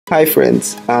Hi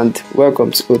friends, and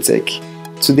welcome to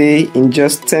OTech. Today, in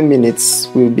just 10 minutes,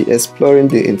 we'll be exploring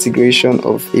the integration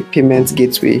of a payment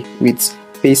gateway with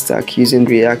Paystack using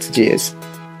React.js.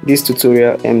 This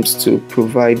tutorial aims to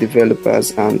provide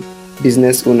developers and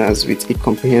business owners with a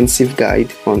comprehensive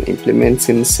guide on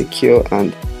implementing secure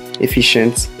and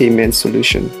efficient payment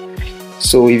solution.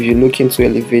 So if you're looking to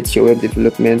elevate your web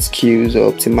development skills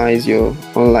or optimize your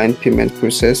online payment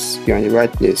process, you're in the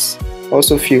right place.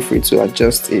 Also feel free to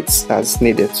adjust it as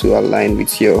needed to align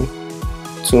with your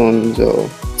tones or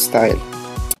style.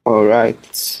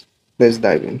 Alright, let's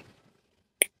dive in.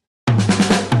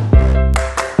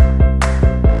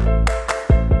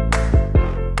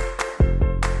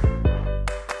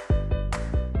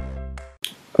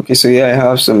 Okay, so here I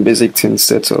have some basic things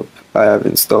set up. I have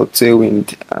installed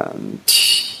Tailwind and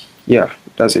yeah,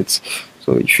 that's it.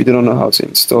 So if you don't know how to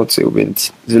install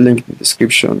Tailwind, there's a link in the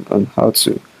description on how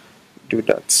to do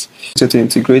that. So to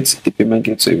integrate the payment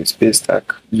gateway with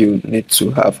Paystack, you need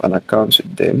to have an account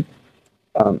with them.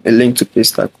 A link to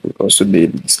Paystack will also be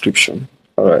in the description.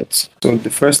 Alright, so the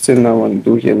first thing I want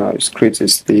to do here now is create a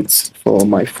state for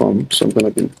my form. So I'm going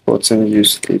to be importing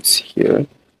use state here.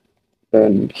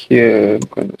 And here I'm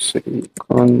going to say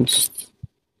const.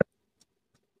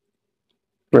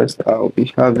 First, I'll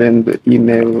be having the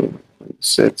email,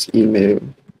 set email,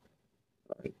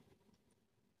 right,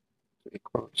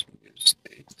 equals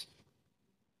state.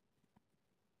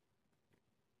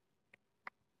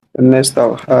 And next,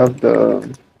 I'll have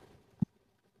the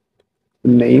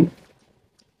name.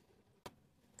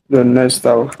 Then next,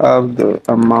 I'll have the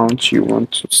amount you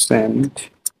want to send.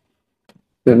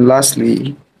 Then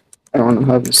lastly, I want to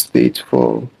have a state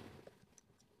for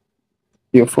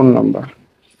your phone number.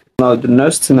 Now, the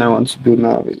next thing I want to do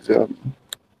now is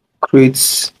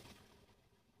create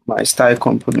my style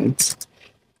component.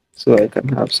 So I can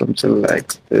have something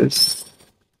like this.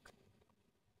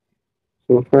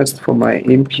 So first for my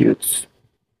input,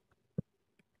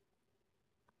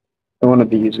 I want to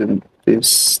be using this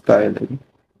styling.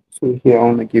 So here I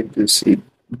want to give this a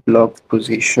block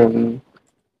position,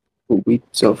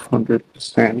 width of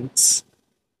 100%,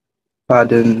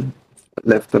 padding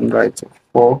left and right of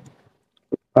 4,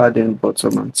 padding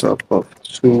bottom and top of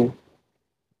 2,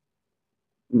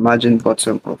 margin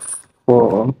bottom of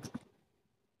 4,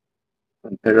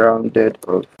 and a rounded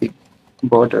of a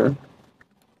border,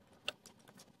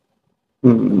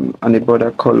 and a border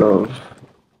color of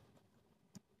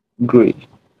gray.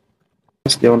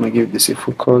 Lastly, I want to give this a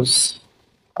focus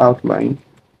outline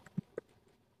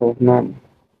of none.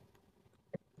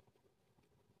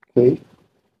 Okay,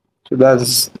 so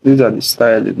these are the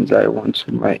stylings I want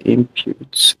in my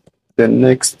inputs. Then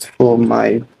next for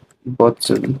my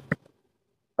button,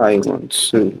 I want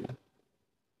to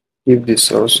give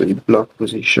this also a block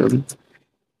position,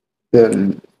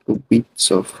 then a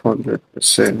width of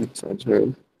 100% as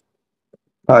well,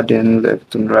 padding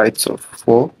left and right of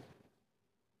 4,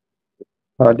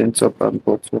 padding top and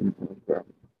bottom of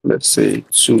let's say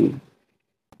 2,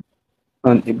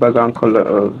 and a background color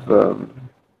of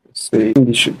say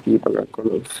this should be a background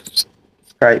color of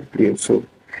sky blue. So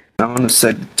I want to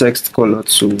set the text color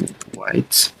to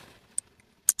white.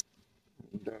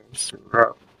 And,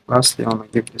 lastly, I want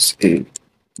to give this a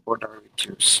border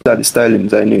radius. These are the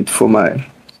stylings I need for my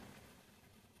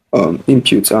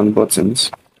inputs and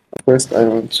buttons. First, I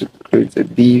want to create a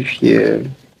div here,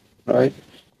 right?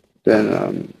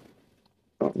 Then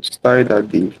I'll style that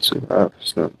div to have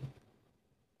some.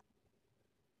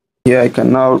 Here I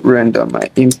can now render my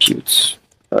inputs,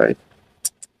 right?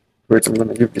 First, I'm going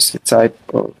to give this a type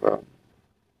of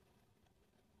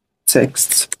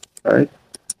text, right?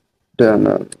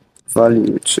 Then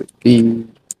value should be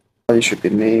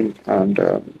name and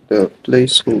the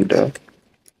placeholder,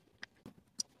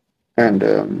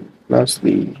 and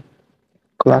lastly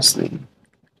class name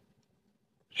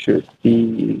should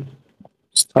be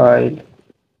style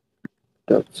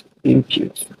dot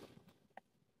input,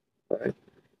 right?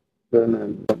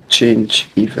 Then change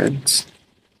events.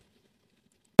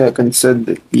 I can set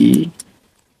the e,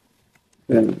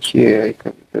 then here I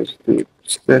can just do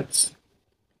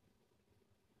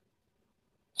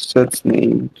set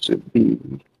name to be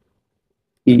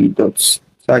e dot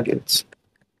target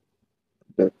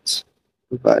dot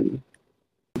value.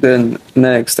 Then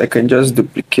next I can just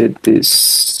duplicate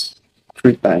this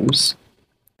 3 times.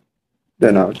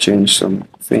 Then I'll change some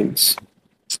things.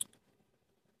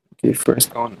 Okay,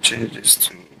 first I want to change this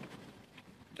to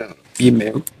the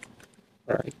email,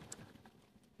 right?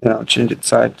 Then I'll change the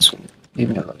type to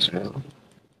email as well.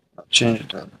 I'll change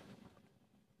the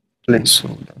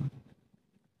placeholder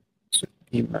to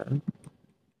email.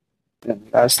 And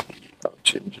lastly, I'll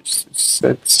change this to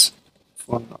set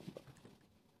phone number.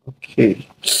 Okay.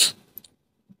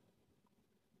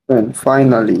 And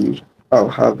finally, I'll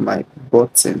have my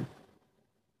button.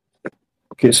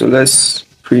 Okay, so let's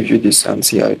preview this and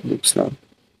see how it looks now.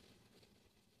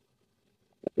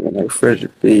 When I refresh the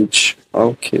page,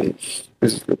 okay,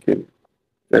 this is looking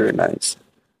very nice.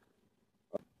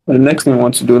 The next thing I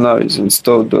want to do now is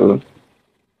install the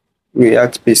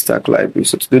React Paystack library.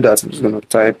 So to do that, I'm just going to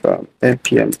type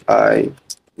npm I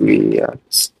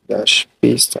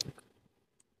react-paystack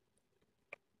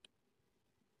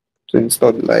to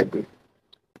install the library.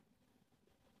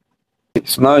 Okay,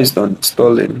 so now it's done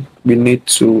installing. We need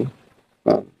to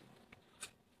um,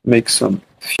 make some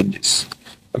changes.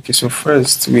 Okay, so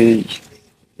first we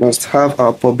must have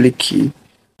our public key.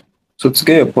 So to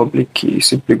get your public key,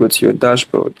 simply go to your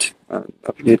dashboard and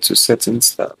navigate to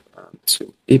Settings tab and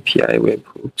to API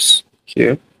webhooks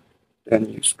here.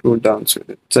 Then you scroll down to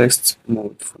the text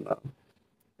mode for now.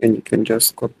 And you can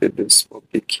just copy this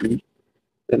public key.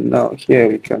 Then now here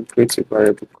we can create a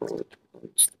variable called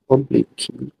public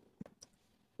key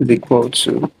is equal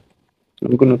to,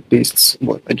 I'm going to paste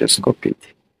what I just copied.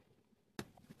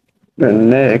 Then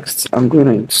next, I'm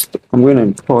going to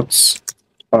import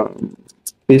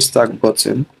Paystack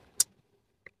button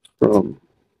from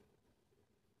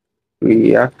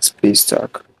React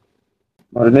Paystack.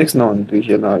 Now the next thing I want to do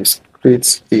here now is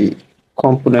create a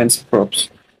component props.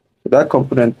 So that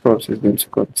component props is going to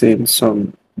contain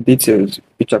some details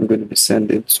which I'm going to be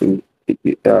sending to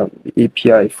the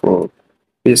API for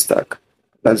Paystack.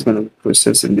 That's going to be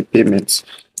processing the payments.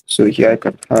 So here I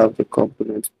can have the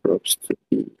component props to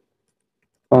be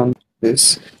on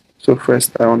this. So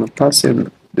first I want to pass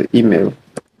in the email,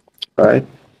 right?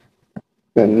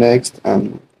 Then next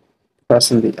I'm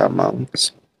passing the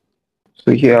amount.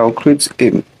 So here I'll create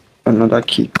another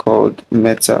key called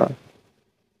metadata.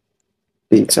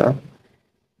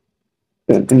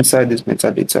 Then inside this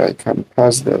metadata, I can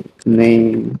pass the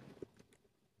name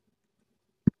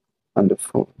and the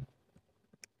phone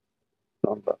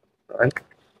number, right?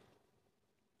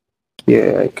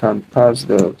 Here I can pass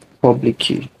the public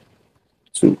key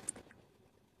to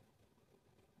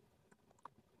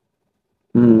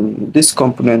this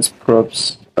component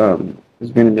props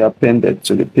is going to be appended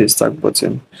to the Paystack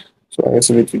button. So I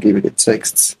also need to give it a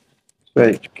text. So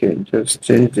I can just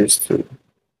change this to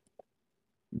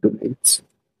donate.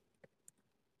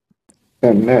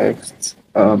 And next,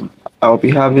 I'll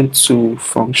be having two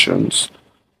functions,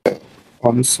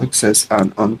 on success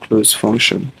and on close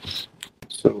function.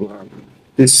 So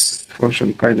this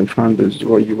function kind of handles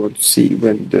what you want to see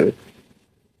when the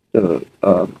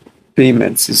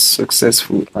payments is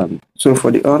successful. And so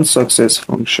for the on success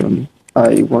function,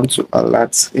 I want to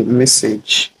alert a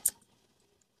message,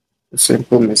 a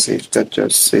simple message that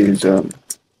just says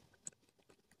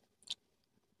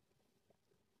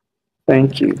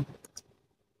thank you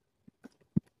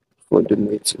for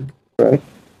donating, right?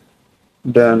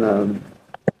 Then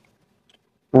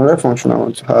another function I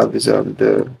want to have is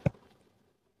the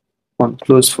on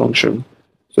close function.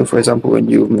 So for example, when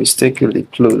you mistakenly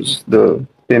close the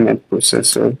payment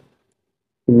processor,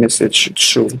 the message should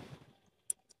show.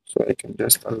 So I can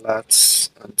just alert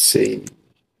and say,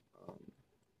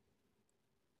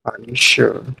 are you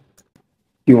sure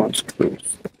you want to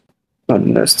close? And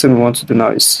the next thing we want to do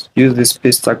now is use this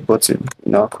Paystack button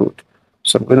in our code.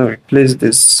 So I'm going to replace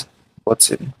this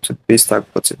button to Paystack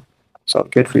button. So I'll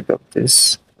get rid of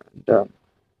this and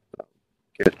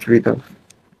get rid of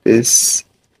this.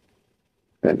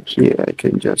 And here I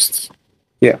can just,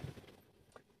 yeah,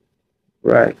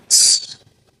 right.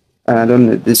 And I don't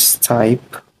need this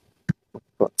type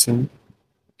button.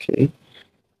 Okay.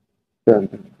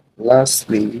 Then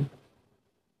lastly,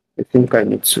 I think I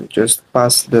need to just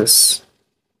pass this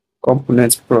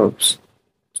component props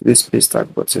to this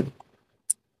Paystack button.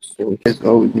 So that's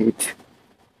all we need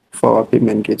for our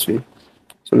payment gateway.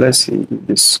 So let's see if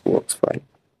this works fine.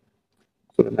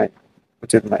 So then I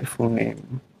put in my full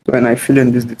name. So when I fill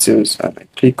in these details and I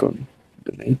click on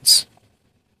donate,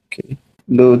 okay,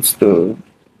 loads the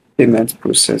payment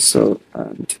processor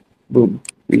and boom,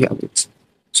 we have it.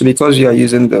 So because we are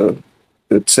using the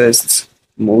test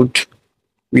mode,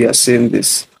 we are seeing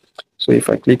this. So if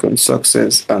I click on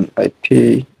success and I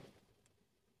pay,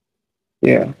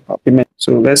 yeah, our payment.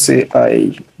 So let's say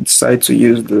I decide to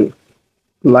use the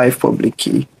live public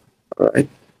key, all right?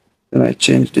 Then I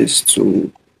change this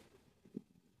to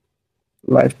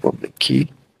live public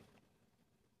key.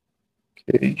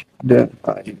 Okay, then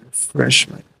I refresh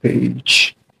my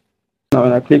page. Now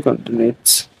when I click on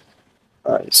donate,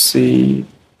 I see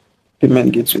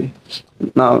payment gateway.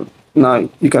 Now Now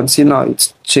you can see now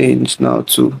it's changed now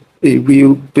to a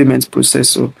real payment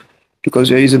processor because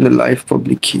you're using the live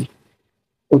public key.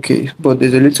 Okay, but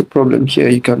there's a little problem here.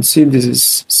 You can see this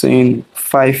is saying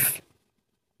 5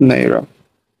 naira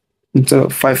instead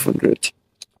of 500.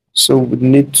 So we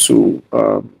need to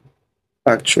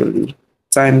actually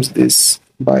times this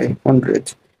by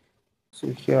 100. So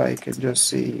here I can just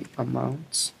say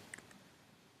amount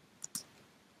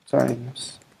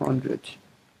times 100.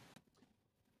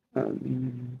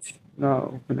 And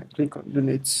now when I click on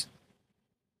donate,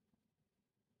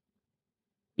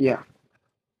 yeah.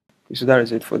 So that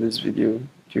is it for this video.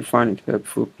 If you find it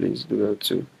helpful, please do well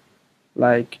to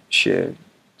like, share,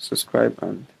 subscribe,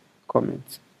 and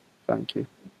comment. Thank you.